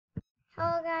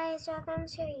Hello guys, welcome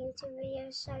to a YouTube video.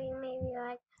 So you may be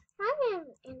like, I'm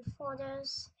in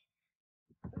photos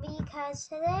because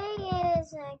today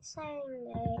is an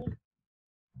exciting day.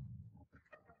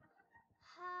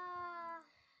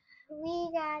 We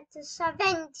got the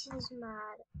Sarvente's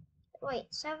mod. Wait,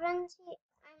 Sarvente?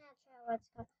 I'm not sure what's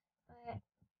called, but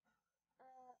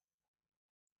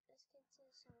let's get to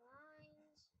some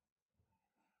lines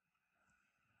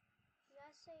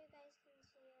just so you guys can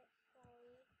see it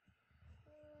fully.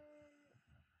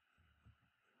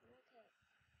 Okay,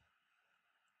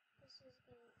 this is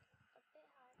getting a bit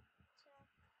hard to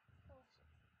full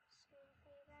screen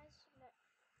for you guys, but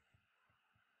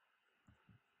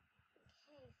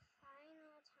okay,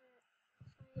 final time.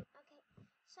 Okay,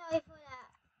 sorry for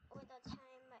that with the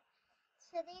time, but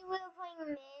today we're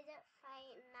playing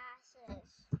mid-fight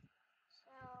masses.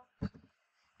 So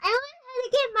I learned how to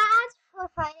get mods for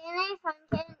Friday Night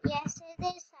Funkin. Yes, it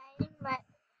is exciting, but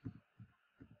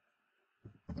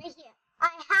right here, I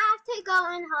have to go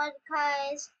in hard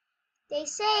because they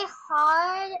say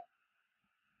hard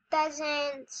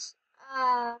doesn't,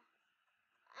 I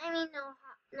mean, no,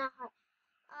 not hard.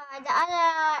 The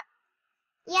other,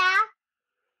 yeah,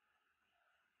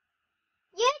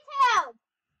 YouTube!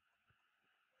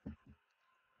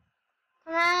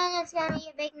 Come on, it's gonna be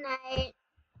a big night.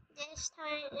 This time,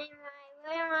 I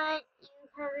really want you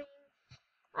coming,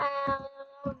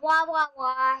 blah, blah,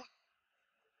 blah.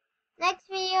 Next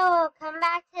video, we'll come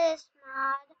back to this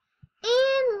mod,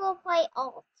 and we'll play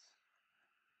alt.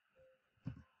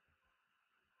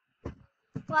 Blah,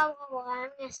 blah, blah, I'm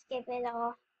gonna skip it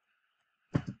all.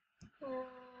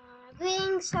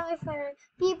 Greetings, sorry for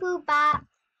people bop.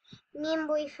 Me and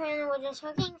boyfriend were just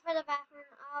looking for the bathroom.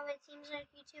 Oh, it seems like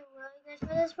you two really good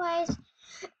for this place.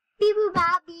 Beep boop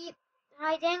bop beep.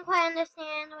 I didn't quite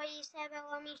understand what you said, but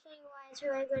let me show you why it's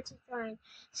really good to join.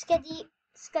 Skadeep,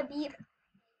 skabeep.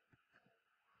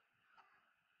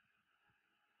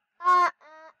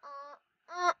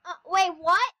 Wait,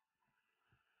 what?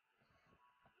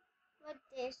 What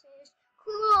this is?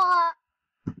 Cool.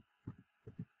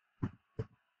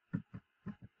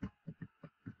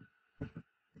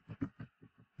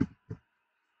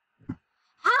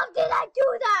 How did I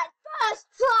do that? First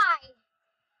try!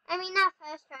 I mean, not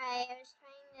first try. I was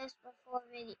trying this before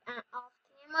video, off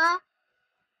camera.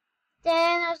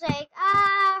 Then I was like,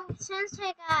 since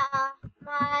I got a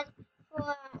mod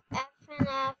for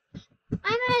FNF,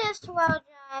 I might as well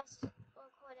just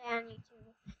record it on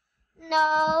YouTube. No,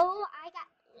 I got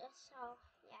this, so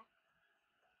yeah.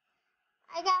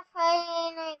 I got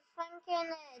Friday Night Funkin'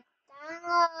 to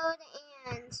download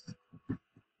and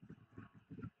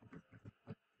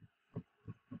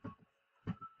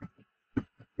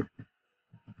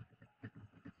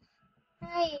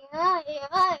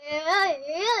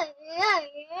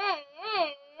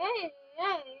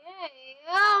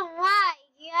oh my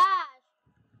gosh.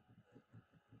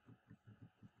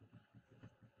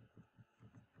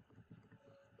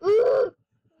 Ooh.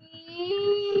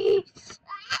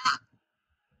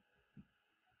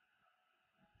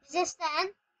 Is this then?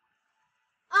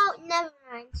 Oh, never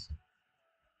mind.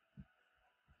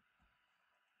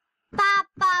 Ba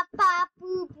ba ba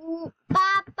boo boo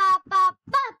ba ba ba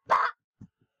ba ba.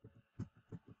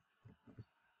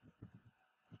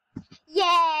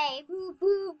 Yay! Boo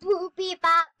boo boo beep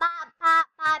ba ba ba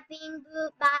ba bing boo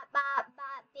ba ba ba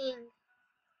bing.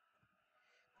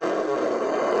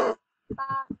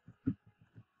 Ba.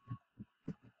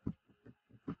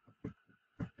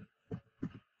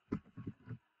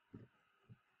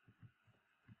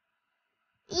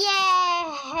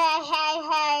 Yeah! Hey hey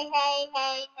hey hey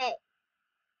hey hey.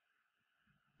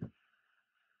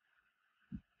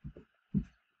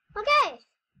 Okay.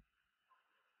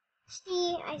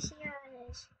 See, I see how it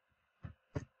is.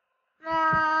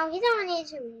 You don't need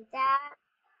to read that.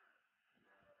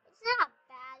 It's not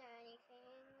bad or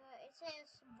anything. It's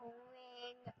just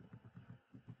boring.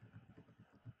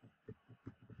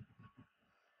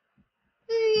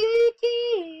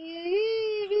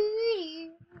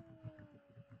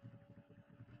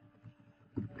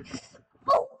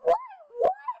 Oh, what?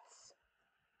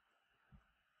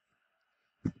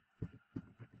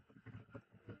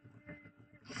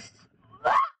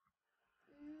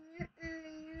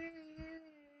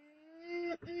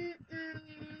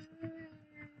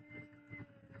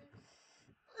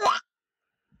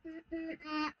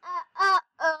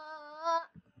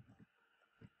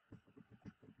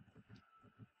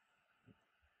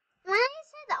 When I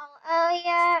said all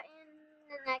earlier in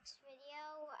the next video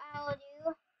I'll do,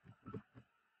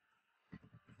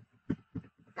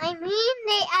 I mean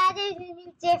they added a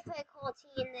new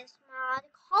difficulty in this mod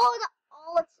called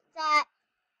alt that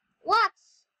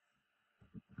works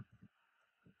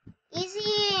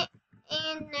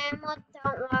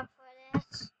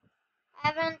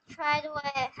tried what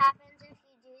happens if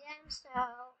you do them, so.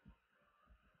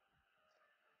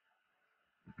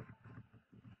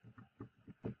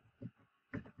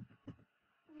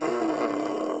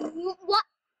 What? What?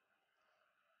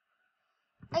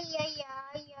 I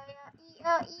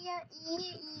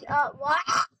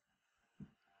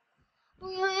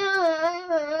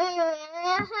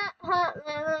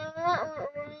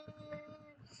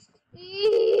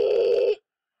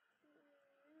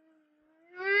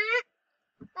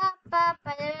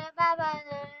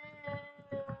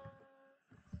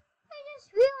just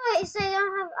realized I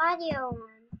don't have audio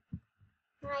on.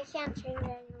 No, I can't change it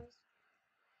anyways.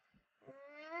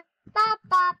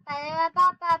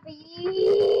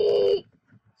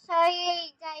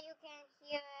 Sorry that you can't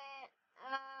hear it.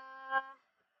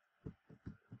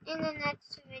 In the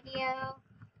next video,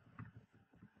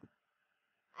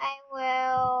 I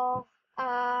will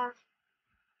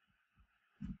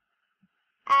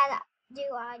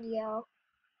do audio.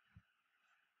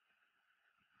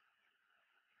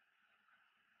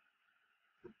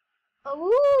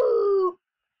 Ooh.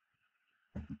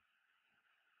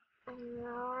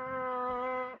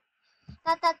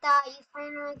 You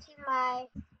finally came by.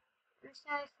 I'm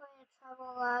sorry for the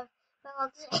trouble, love.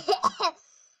 But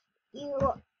you.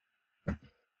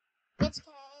 It's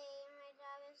okay. My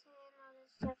job is saying all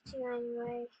this stuff too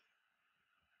anyway.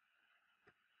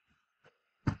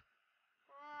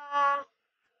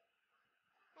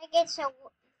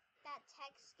 That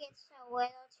text gets a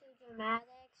little too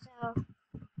dramatic, so.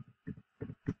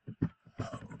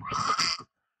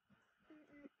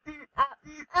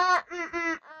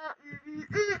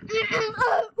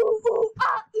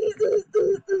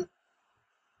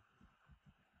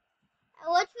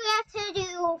 What we have to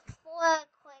do for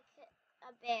click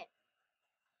a bit.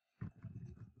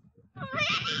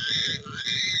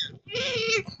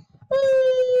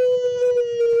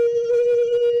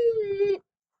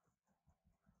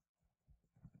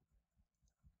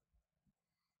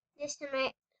 This to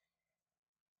my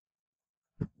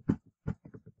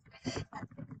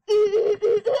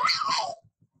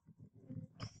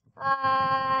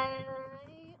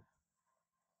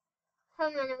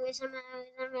I'm gonna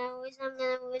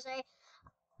lose.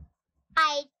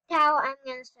 I doubt I'm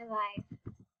gonna survive.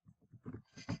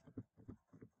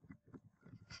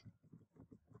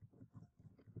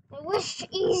 I wish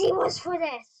easy was for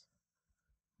this.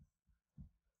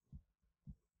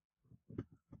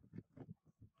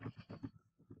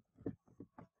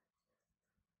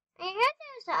 I heard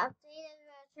there's an updated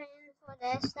version for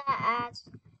this that adds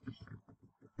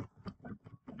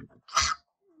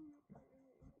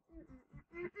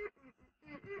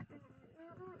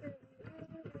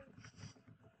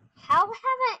how have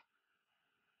I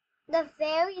the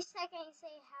very second I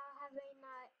say how have I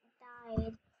not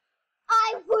died?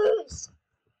 I lose!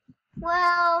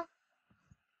 Well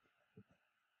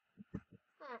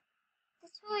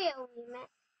tutorial limit.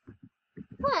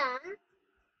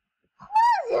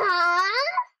 Hold on.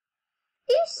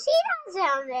 You see that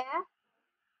down there?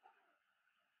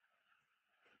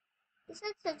 It's a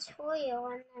tutorial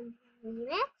and then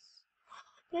remix?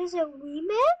 There's a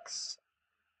remix?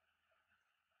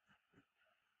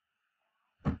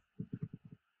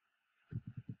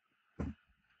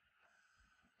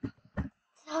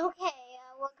 Okay,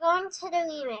 we're going to the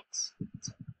remix.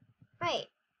 Right.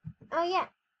 Oh yeah.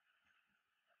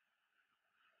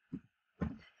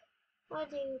 We'll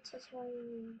do tutorial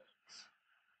remix.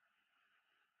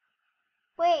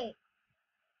 Wait.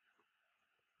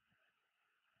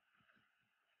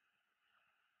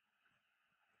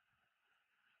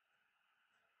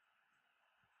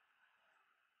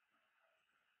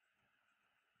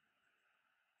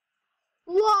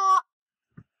 What?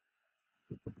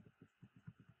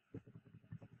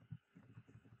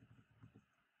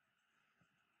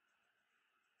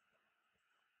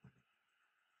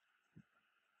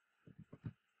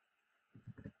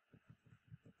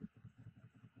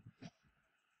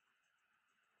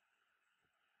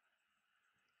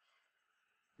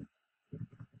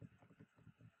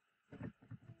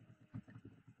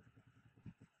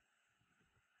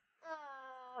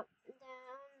 Up,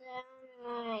 down,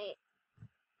 right.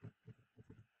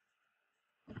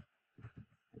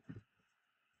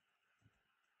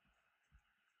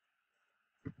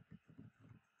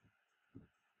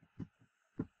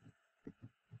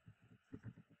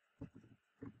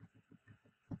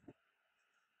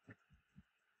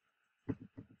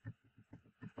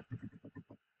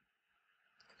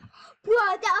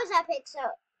 Whoa, that was epic. So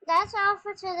that's all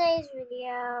for today's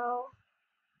video.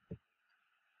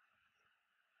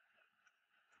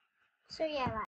 So yeah, bye.